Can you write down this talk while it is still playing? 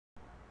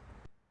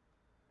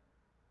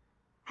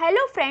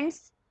Hello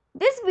friends,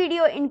 this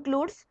video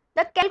includes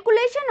the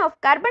calculation of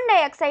carbon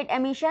dioxide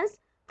emissions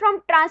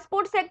from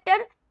transport sector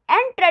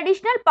and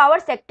traditional power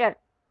sector.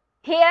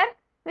 Here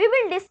we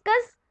will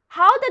discuss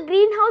how the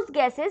greenhouse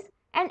gases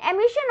and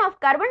emission of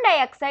carbon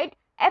dioxide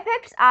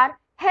affects our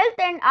health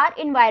and our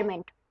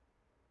environment.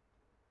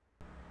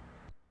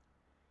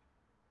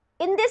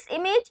 In this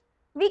image,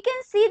 we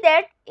can see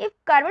that if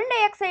carbon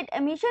dioxide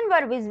emission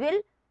were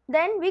visible,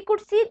 then we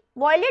could see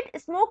violet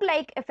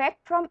smoke-like effect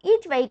from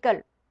each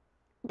vehicle.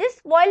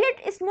 This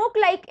violet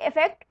smoke-like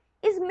effect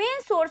is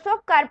main source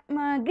of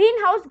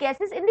greenhouse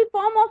gases in the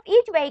form of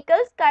each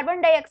vehicle's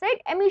carbon dioxide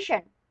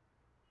emission.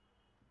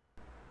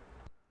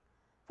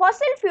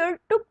 Fossil fuel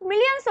took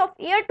millions of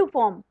years to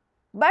form,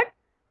 but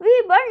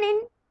we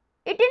burn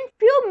it in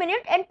few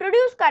minutes and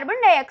produce carbon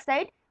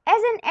dioxide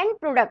as an end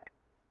product.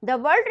 The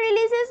world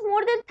releases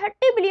more than 30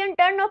 billion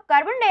tons of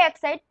carbon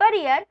dioxide per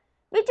year,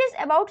 which is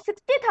about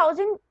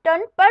 60,000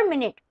 tons per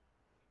minute.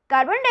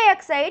 Carbon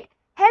dioxide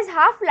has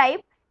half-life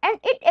and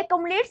it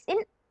accumulates in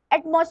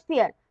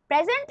atmosphere.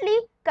 Presently,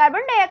 carbon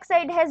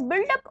dioxide has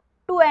built up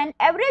to an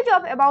average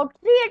of about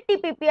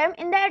 380 ppm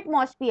in the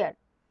atmosphere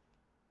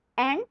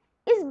and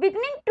is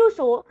beginning to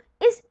show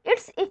its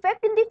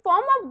effect in the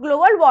form of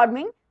global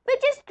warming,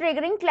 which is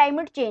triggering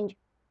climate change.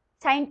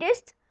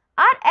 Scientists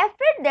are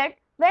afraid that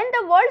when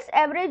the world's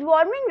average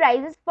warming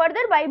rises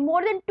further by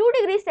more than 2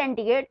 degrees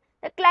centigrade,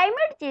 the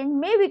climate change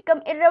may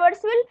become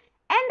irreversible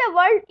and the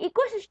world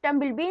ecosystem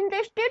will be in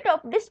the state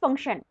of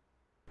dysfunction.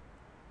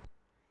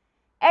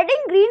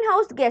 Adding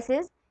greenhouse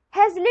gases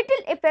has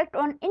little effect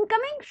on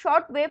incoming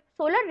short-wave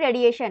solar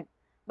radiation,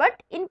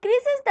 but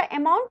increases the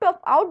amount of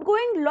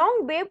outgoing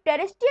long-wave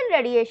terrestrial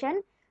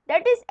radiation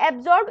that is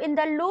absorbed in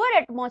the lower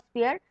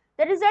atmosphere,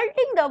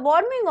 resulting the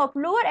warming of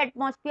lower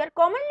atmosphere,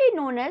 commonly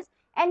known as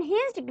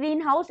enhanced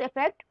greenhouse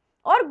effect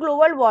or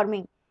global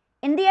warming.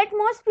 In the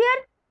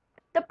atmosphere,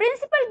 the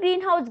principal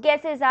greenhouse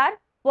gases are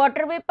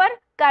water vapor,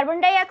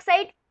 carbon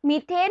dioxide,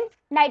 methane,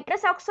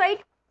 nitrous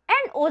oxide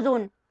and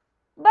ozone.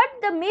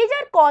 But the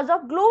major cause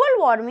of global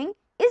warming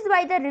is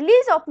by the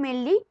release of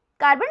mainly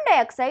carbon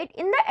dioxide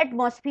in the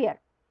atmosphere.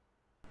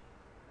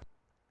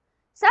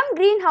 Some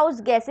greenhouse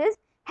gases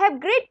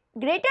have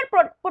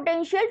greater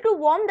potential to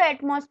warm the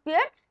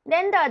atmosphere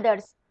than the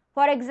others.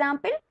 For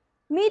example,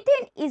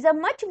 methane is a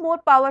much more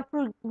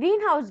powerful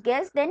greenhouse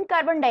gas than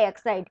carbon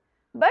dioxide.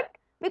 But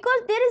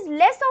because there is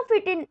less of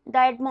it in the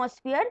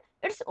atmosphere,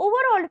 its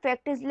overall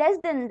effect is less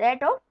than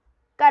that of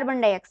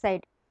carbon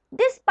dioxide.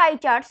 This pie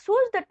chart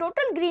shows the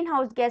total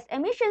greenhouse gas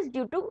emissions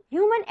due to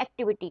human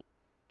activity.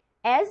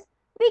 As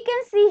we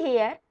can see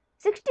here,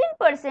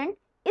 16%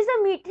 is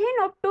a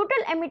methane of total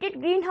emitted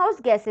greenhouse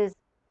gases,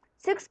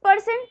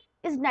 6%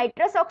 is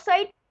nitrous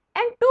oxide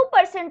and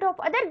 2% of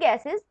other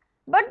gases,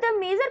 but the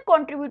major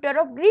contributor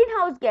of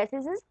greenhouse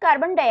gases is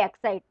carbon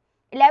dioxide.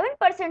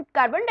 11%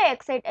 carbon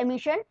dioxide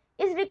emission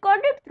is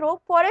recorded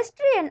through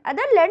forestry and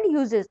other land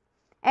uses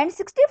and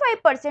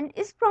 65%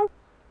 is from.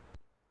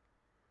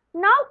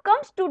 Now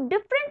comes to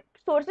different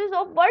sources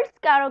of world's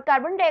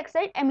carbon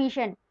dioxide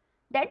emission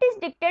that is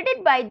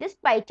dictated by this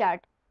pie chart.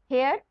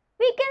 Here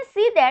we can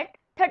see that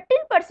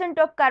 13%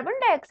 of carbon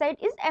dioxide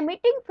is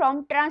emitting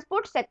from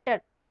transport sector,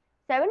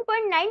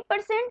 7.9%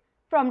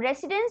 from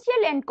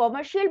residential and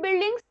commercial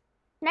buildings,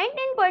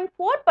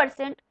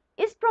 19.4%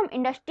 is from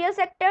industrial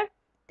sector,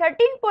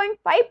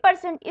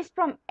 13.5% is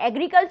from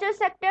agriculture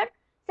sector,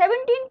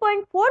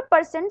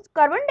 17.4%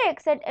 carbon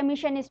dioxide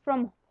emission is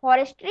from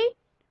forestry,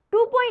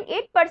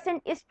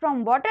 2.8% is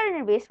from water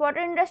and wastewater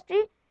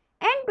industry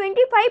and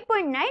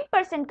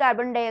 25.9%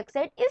 carbon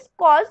dioxide is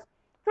caused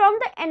from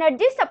the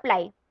energy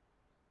supply.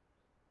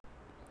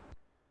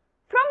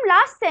 From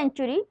last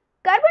century,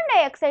 carbon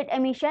dioxide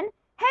emission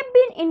have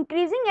been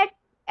increasing at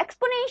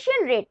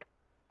exponential rate.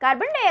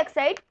 Carbon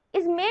dioxide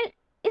is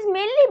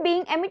mainly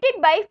being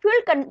emitted by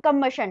fuel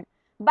combustion.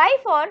 By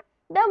far,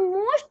 the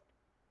most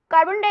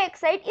carbon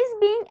dioxide is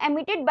being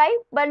emitted by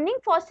burning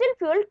fossil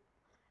fuel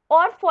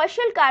or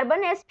fossil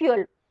carbon as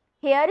fuel.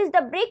 Here is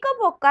the breakup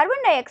of carbon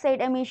dioxide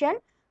emission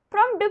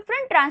from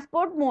different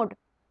transport mode.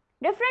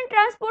 Different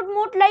transport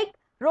mode like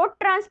road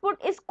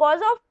transport is cause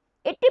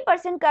of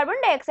 80% carbon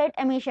dioxide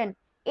emission.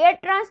 Air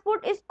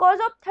transport is cause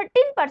of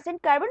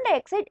 13% carbon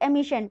dioxide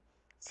emission.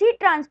 Sea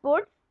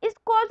transport is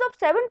cause of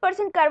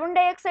 7% carbon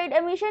dioxide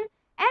emission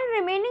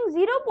and remaining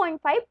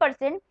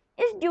 0.5%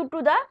 is due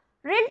to the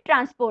rail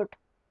transport.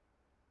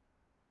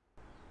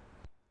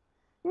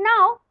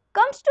 Now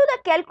comes to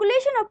the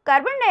calculation of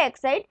carbon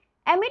dioxide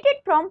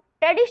emitted from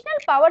traditional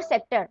power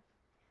sector.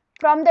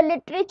 From the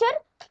literature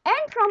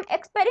and from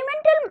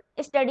experimental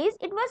studies,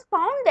 it was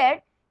found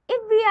that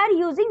if we are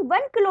using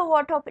 1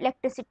 kilowatt of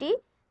electricity,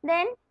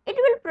 then it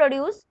will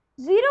produce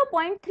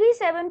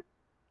 0.37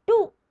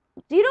 to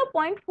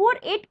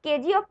 0.48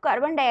 kg of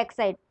carbon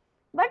dioxide.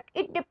 But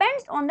it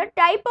depends on the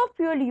type of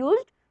fuel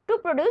used to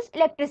produce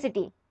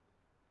electricity.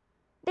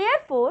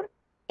 Therefore,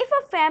 if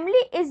a family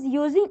is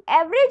using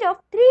average of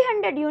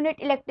 300 unit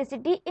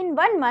electricity in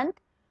 1 month,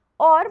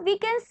 or we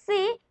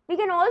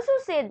can also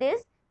say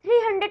this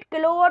 300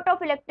 kilowatt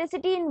of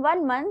electricity in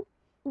 1 month,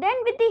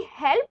 Then with the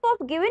help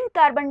of given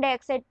carbon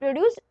dioxide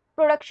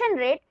production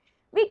rate,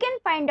 we can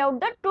find out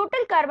the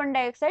total carbon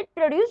dioxide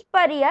produced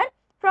per year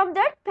from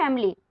that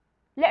family.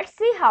 Let's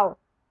see how.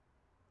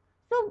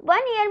 So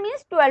 1 year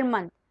means 12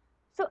 months.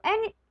 So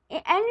and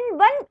in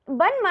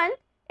one month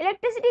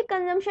electricity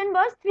consumption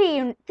was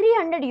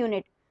 300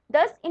 unit.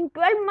 Thus in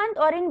 12 months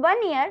or in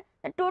 1 year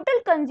the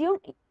total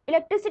consumed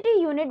electricity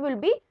unit will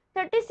be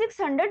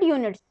 3600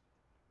 units.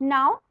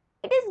 Now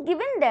it is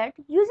given that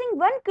using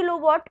 1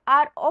 kilowatt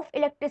hour of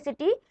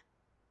electricity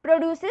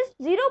produces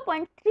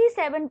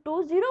 0.37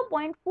 to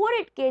 0.48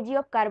 kg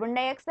of carbon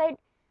dioxide.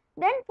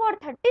 Then for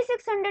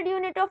 3600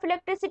 unit of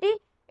electricity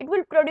it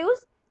will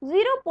produce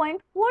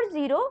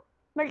 0.40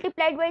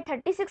 multiplied by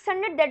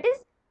 3600, that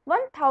is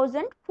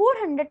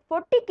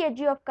 1440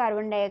 kg of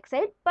carbon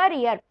dioxide per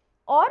year,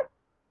 or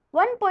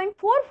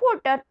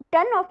 1.44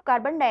 ton of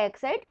carbon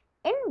dioxide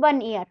in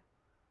 1 year.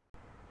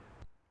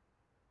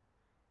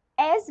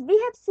 As we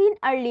have seen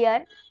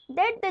earlier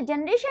that the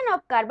generation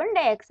of carbon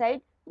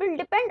dioxide will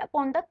depend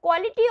upon the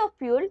quality of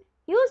fuel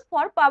used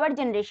for power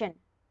generation.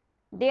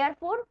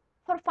 Therefore,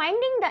 for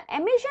finding the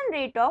emission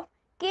rate of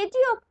kg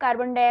of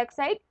carbon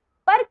dioxide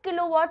per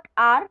kilowatt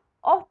hour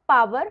of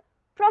power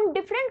from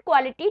different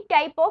quality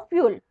type of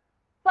fuel,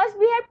 first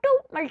we have to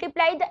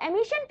multiply the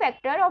emission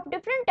factor of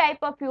different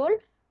type of fuel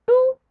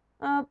to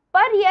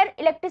per year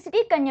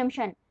electricity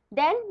consumption.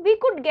 Then we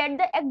could get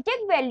the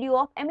exact value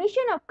of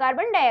emission of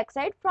carbon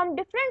dioxide from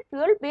different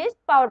fuel based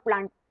power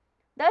plant.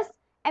 Thus,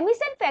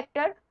 emission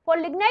factor for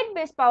lignite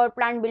based power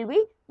plant will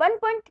be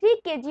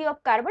 1.3 kg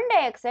of carbon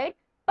dioxide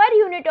per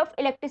unit of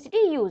electricity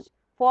used.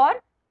 For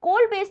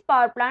coal based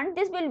power plant,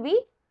 this will be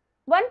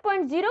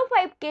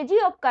 1.05 kg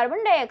of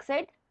carbon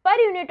dioxide per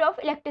unit of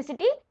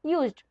electricity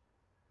used.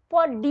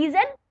 For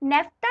diesel,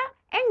 naphtha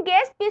and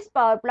gas based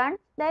power plant,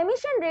 the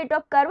emission rate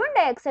of carbon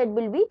dioxide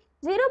will be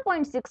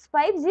 0.65,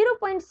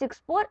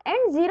 0.64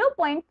 and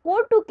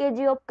 0.42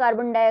 kg of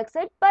carbon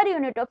dioxide per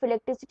unit of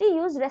electricity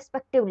used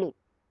respectively.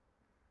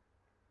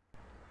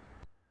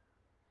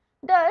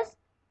 Thus,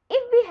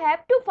 if we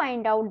have to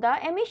find out the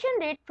emission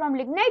rate from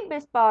lignite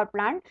based power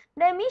plant,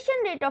 the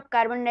emission rate of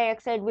carbon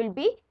dioxide will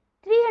be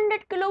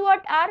 300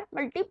 kilowatt hour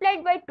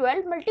multiplied by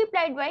 12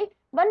 multiplied by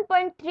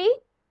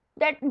 1.3,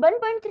 that 1.3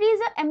 is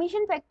the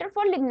emission factor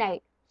for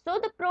lignite. So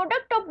the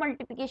product of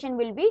multiplication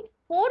will be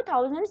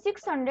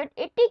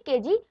 4680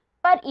 kg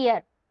per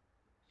year.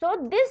 So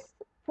this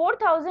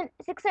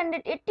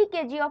 4680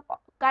 kg of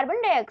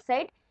carbon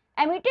dioxide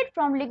emitted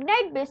from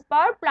lignite based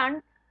power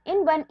plant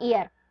in 1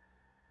 year.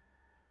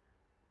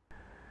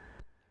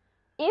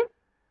 If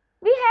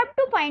we have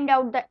to find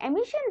out the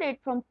emission rate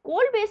from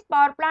coal based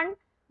power plant,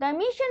 the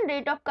emission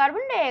rate of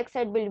carbon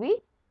dioxide will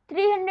be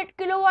 300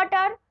 kilowatt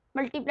hour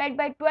multiplied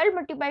by 12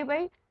 multiplied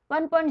by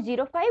 1.05.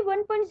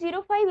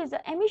 1.05 is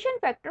the emission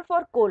factor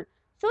for coal.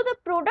 So the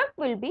product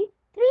will be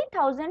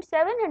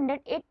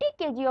 3780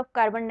 kg of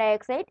carbon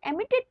dioxide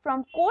emitted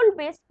from coal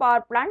based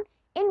power plant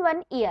in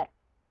 1 year.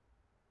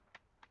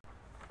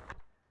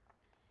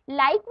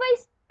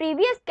 Likewise,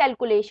 previous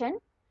calculation,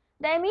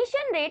 the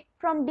emission rate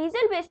from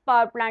diesel based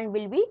power plant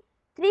will be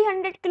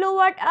 300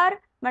 kilowatt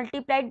hour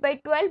multiplied by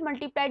 12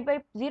 multiplied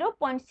by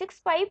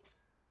 0.65.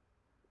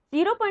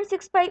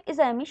 0.65 is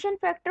the emission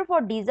factor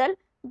for diesel.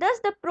 Thus,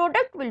 the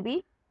product will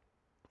be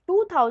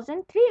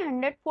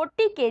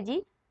 2340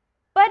 kg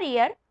per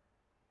year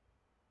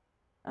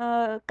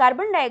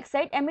carbon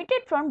dioxide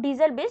emitted from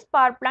diesel based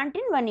power plant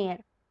in 1 year.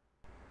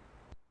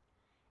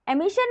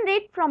 Emission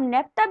rate from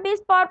naphtha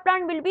based power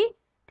plant will be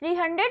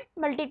 300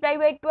 multiplied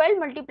by 12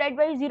 multiplied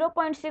by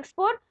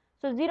 0.64.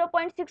 So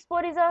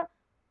 0.64 is a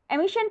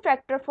emission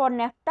factor for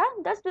naphtha.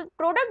 Thus the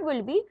product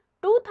will be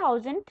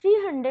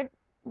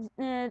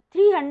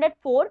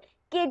 304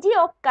 kg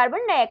of carbon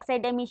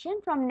dioxide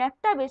emission from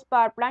naphtha based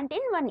power plant in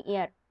 1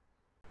 year.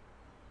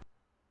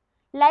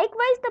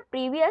 Likewise, the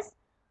previous,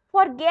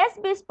 for gas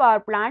based power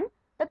plant,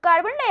 the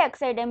carbon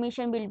dioxide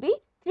emission will be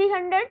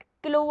 300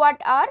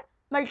 kilowatt hour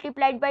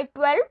multiplied by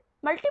 12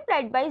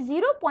 multiplied by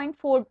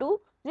 0.42.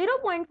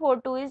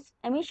 0.42 is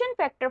emission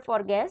factor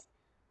for gas.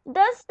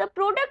 Thus, the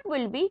product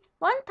will be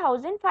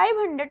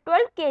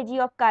 1512 kg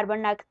of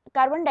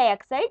carbon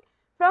dioxide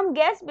from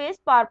gas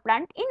based power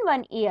plant in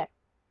 1 year.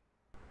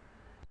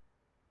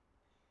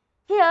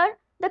 Here,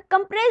 the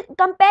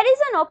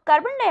comparison of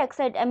carbon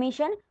dioxide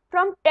emission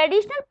from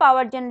traditional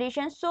power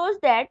generation shows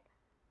that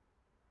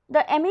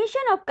the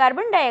emission of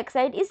carbon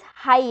dioxide is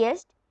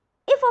highest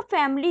if a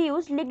family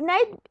used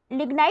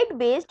lignite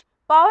based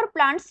power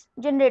plants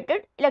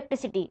generated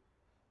electricity,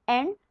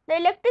 and the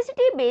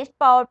electricity based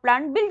power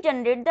plant will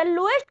generate the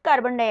lowest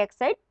carbon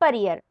dioxide per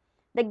year.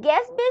 The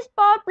gas based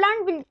power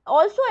plant will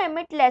also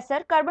emit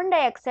lesser carbon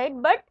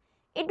dioxide, but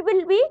it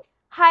will be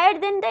higher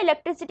than the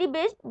electricity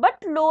based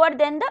but lower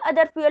than the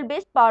other fuel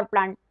based power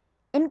plant.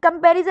 In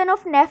comparison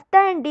of naphtha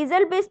and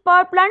diesel based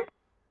power plant,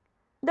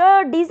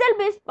 the diesel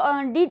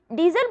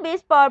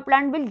based power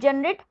plant will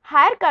generate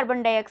higher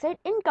carbon dioxide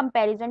in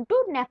comparison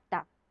to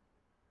naphtha.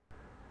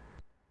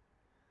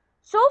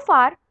 So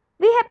far,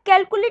 we have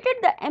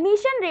calculated the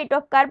emission rate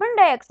of carbon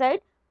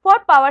dioxide for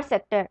power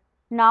sector.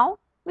 Now,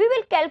 we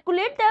will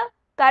calculate the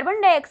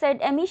carbon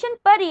dioxide emission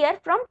per year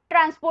from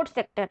transport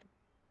sector.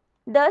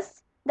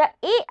 Thus, the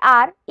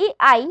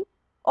ARAI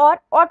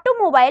or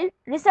Automobile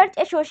Research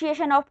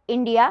Association of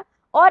India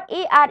or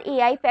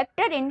ARAI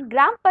factor in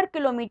gram per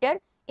kilometer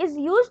is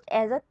used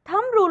as a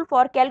thumb rule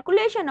for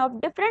calculation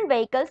of different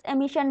vehicles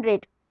emission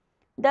rate.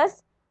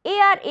 Thus,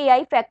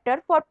 ARAI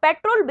factor for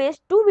petrol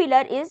based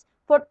two-wheeler is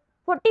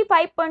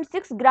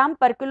 45.6 gram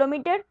per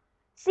kilometer,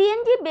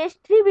 CNG based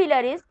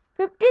three-wheeler is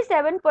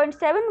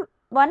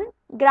 57.71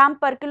 gram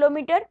per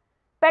kilometer,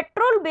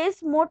 petrol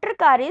based motor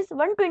car is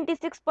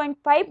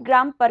 126.5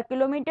 gram per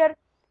kilometer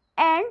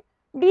and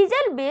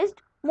diesel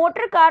based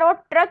motor car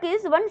or truck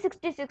is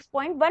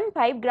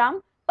 166.15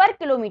 gram per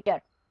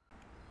kilometer.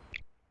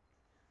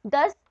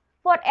 Thus,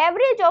 for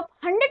average of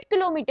 100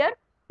 km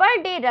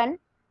per day run,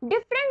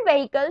 different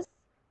vehicles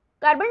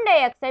carbon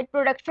dioxide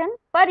production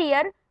per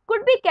year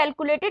could be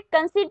calculated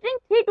considering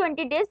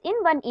 320 days in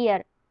 1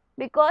 year,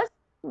 because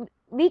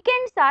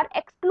weekends are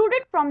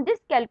excluded from this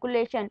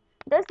calculation.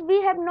 Thus,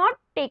 we have not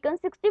taken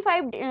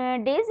 65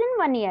 days in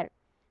 1 year.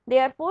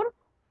 Therefore,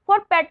 for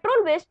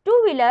petrol based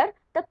two-wheeler,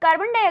 the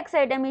carbon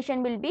dioxide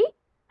emission will be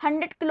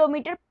 100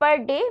 km per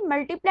day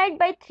multiplied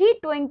by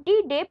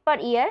 320 day per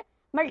year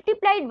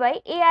multiplied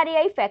by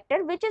ARAI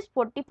factor, which is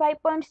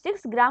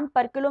 45.6 gram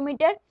per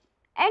kilometer,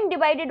 and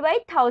divided by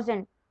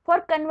 1000 for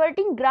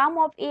converting gram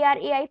of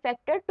ARAI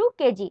factor to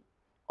kg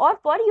or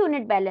for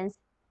unit balance.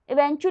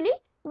 Eventually,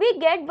 we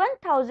get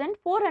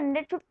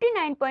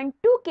 1459.2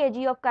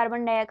 kg of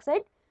carbon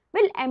dioxide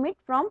will emit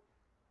from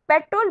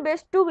petrol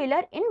based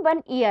two-wheeler in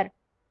 1 year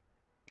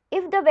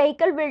if the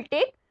vehicle will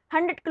take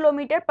 100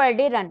 km per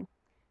day run.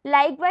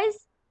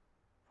 Likewise,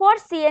 for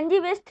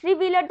CNG based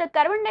three-wheeler, the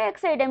carbon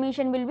dioxide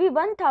emission will be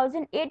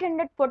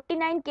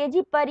 1849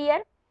 kg per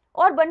year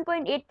or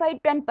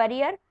 1.85 ton per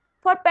year.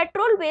 For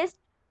petrol based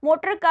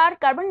motor car,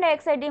 carbon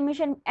dioxide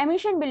emission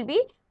will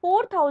be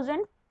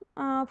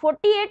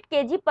 4048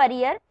 kg per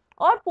year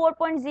or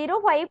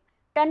 4.05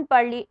 ton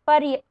per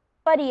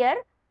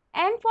year,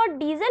 and for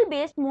diesel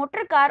based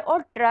motor car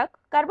or truck,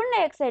 carbon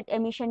dioxide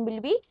emission will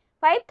be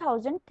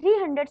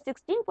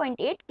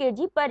 5316.8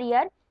 kg per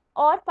year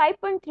or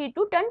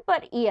 5.32 ton per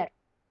year.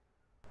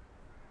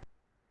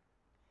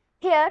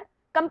 Here,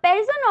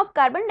 comparison of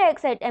carbon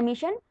dioxide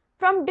emission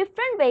from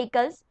different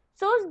vehicles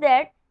shows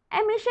that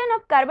emission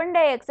of carbon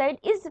dioxide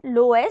is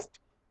lowest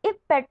if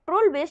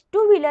petrol based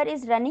two-wheeler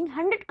is running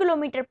 100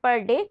 km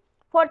per day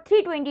for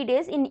 320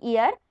 days in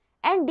year,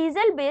 and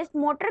diesel based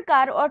motor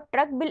car or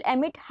truck will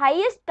emit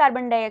highest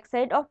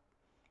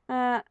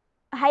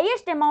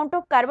amount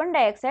of carbon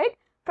dioxide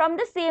from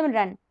the same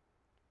run.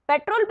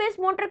 Petrol based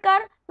motor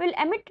car will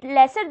emit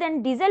lesser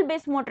than diesel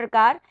based motor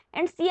car,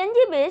 and CNG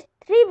based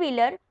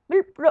three-wheeler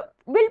will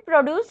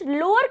produce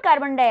lower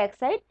carbon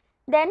dioxide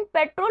than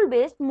petrol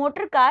based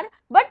motor car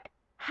but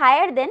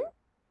higher than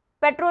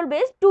petrol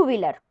based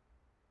two-wheeler.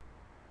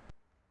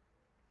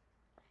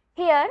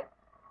 Here,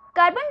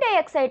 carbon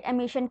dioxide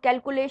emission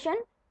calculation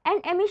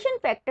and emission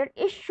factor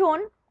is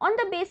shown on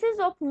the basis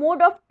of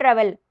mode of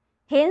travel.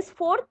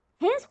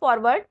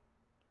 Henceforward,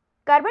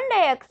 carbon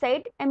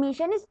dioxide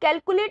emission is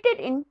calculated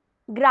in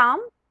gram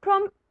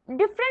from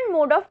different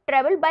mode of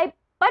travel by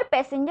per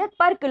passenger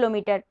per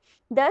kilometer.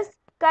 Thus,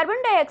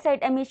 carbon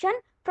dioxide emission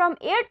from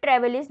air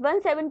travel is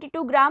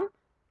 172 gram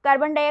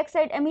carbon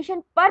dioxide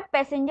emission per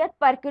passenger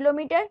per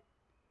kilometer.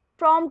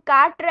 From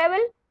car travel,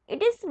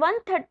 it is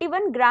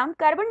 131 gram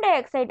carbon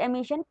dioxide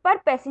emission per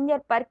passenger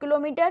per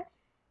kilometer,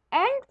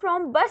 and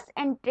from bus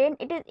and train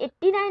it is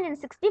 89 and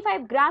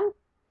 65 gram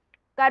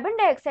carbon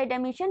dioxide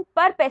emission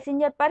per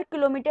passenger per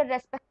kilometer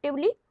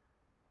respectively.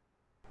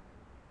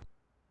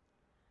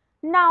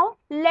 Now,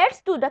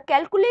 let's do the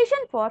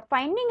calculation for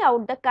finding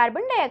out the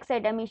carbon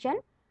dioxide emission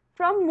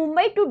from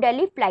Mumbai to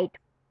Delhi flight.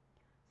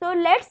 So,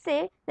 let's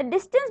say the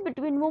distance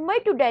between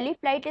Mumbai to Delhi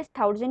flight is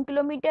 1000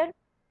 km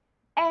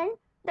and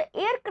the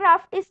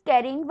aircraft is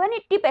carrying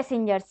 180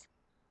 passengers.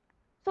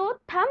 So,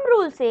 thumb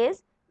rule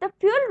says the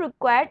fuel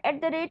required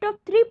at the rate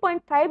of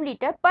 3.5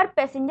 liter per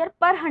passenger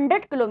per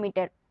 100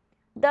 km.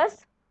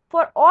 Thus,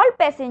 for all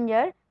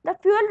passengers, the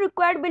fuel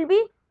required will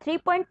be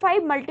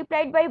 3.5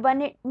 multiplied by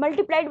 180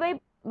 multiplied by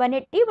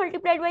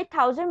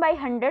 1000 by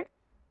 100,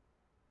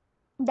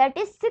 that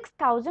is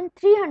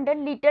 6300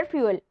 liter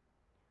fuel.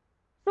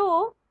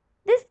 So,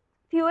 this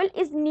fuel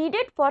is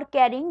needed for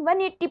carrying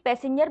 180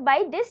 passenger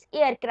by this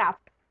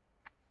aircraft.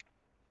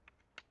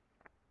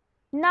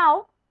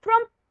 Now,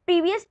 from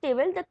previous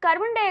table, the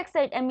carbon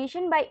dioxide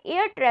emission by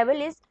air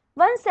travel is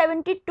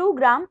 172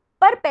 gram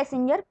per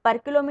passenger per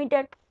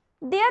kilometer.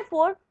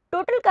 Therefore,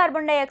 total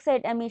carbon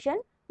dioxide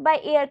emission by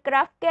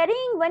aircraft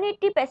carrying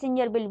 180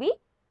 passenger will be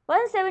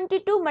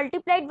 172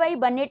 multiplied by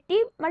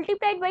 180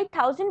 multiplied by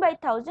 1000 by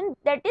 1000,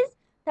 that is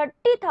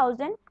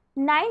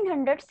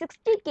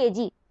 30,960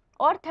 kg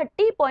or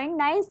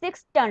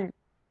 30.96 ton.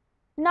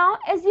 Now,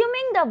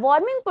 assuming the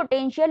warming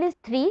potential is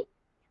 3,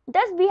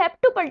 thus we have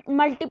to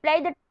multiply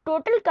the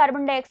total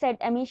carbon dioxide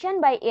emission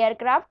by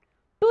aircraft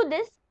to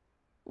this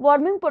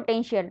warming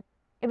potential.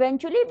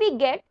 Eventually we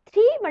get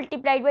 3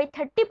 multiplied by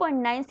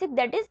 30.96,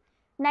 that is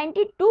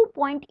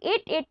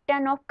 92.88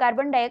 ton of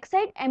carbon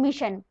dioxide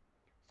emission.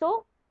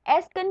 So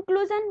as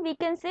conclusion we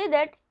can say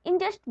that in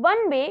just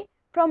one way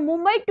from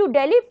Mumbai to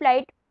Delhi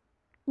flight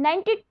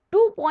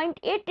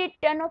 92.88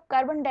 ton of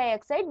carbon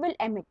dioxide will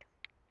emit.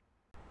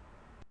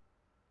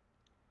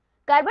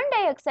 Carbon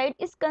dioxide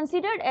is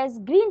considered as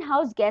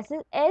greenhouse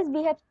gases as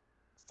we have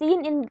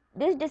seen in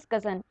this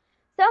discussion.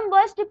 Some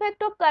worst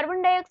effects of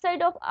carbon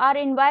dioxide of our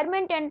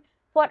environment and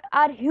for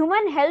our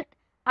human health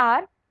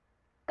are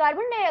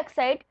carbon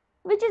dioxide,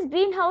 which is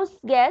greenhouse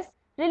gas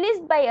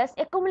released by us,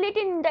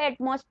 accumulated in the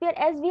atmosphere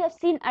as we have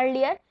seen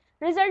earlier,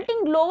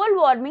 resulting global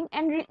warming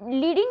and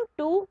leading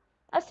to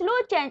a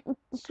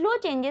slow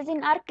changes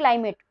in our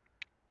climate.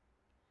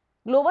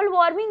 Global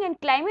warming and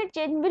climate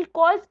change will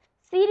cause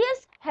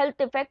serious health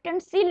effect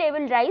and sea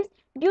level rise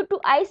due to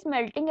ice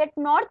melting at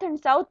North and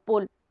South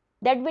Pole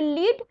that will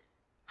lead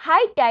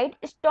high tide,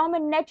 storm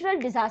and natural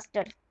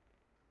disaster.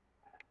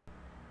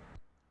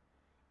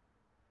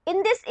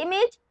 In this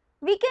image,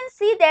 we can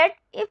see that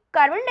if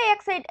carbon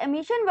dioxide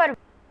emission were...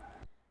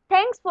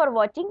 Thanks for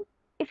watching.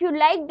 If you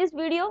like this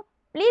video,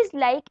 please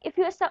like. If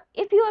you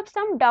have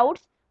some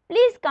doubts,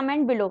 please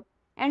comment below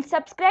and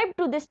subscribe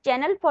to this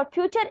channel for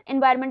future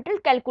environmental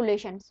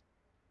calculations.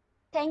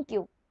 Thank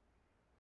you.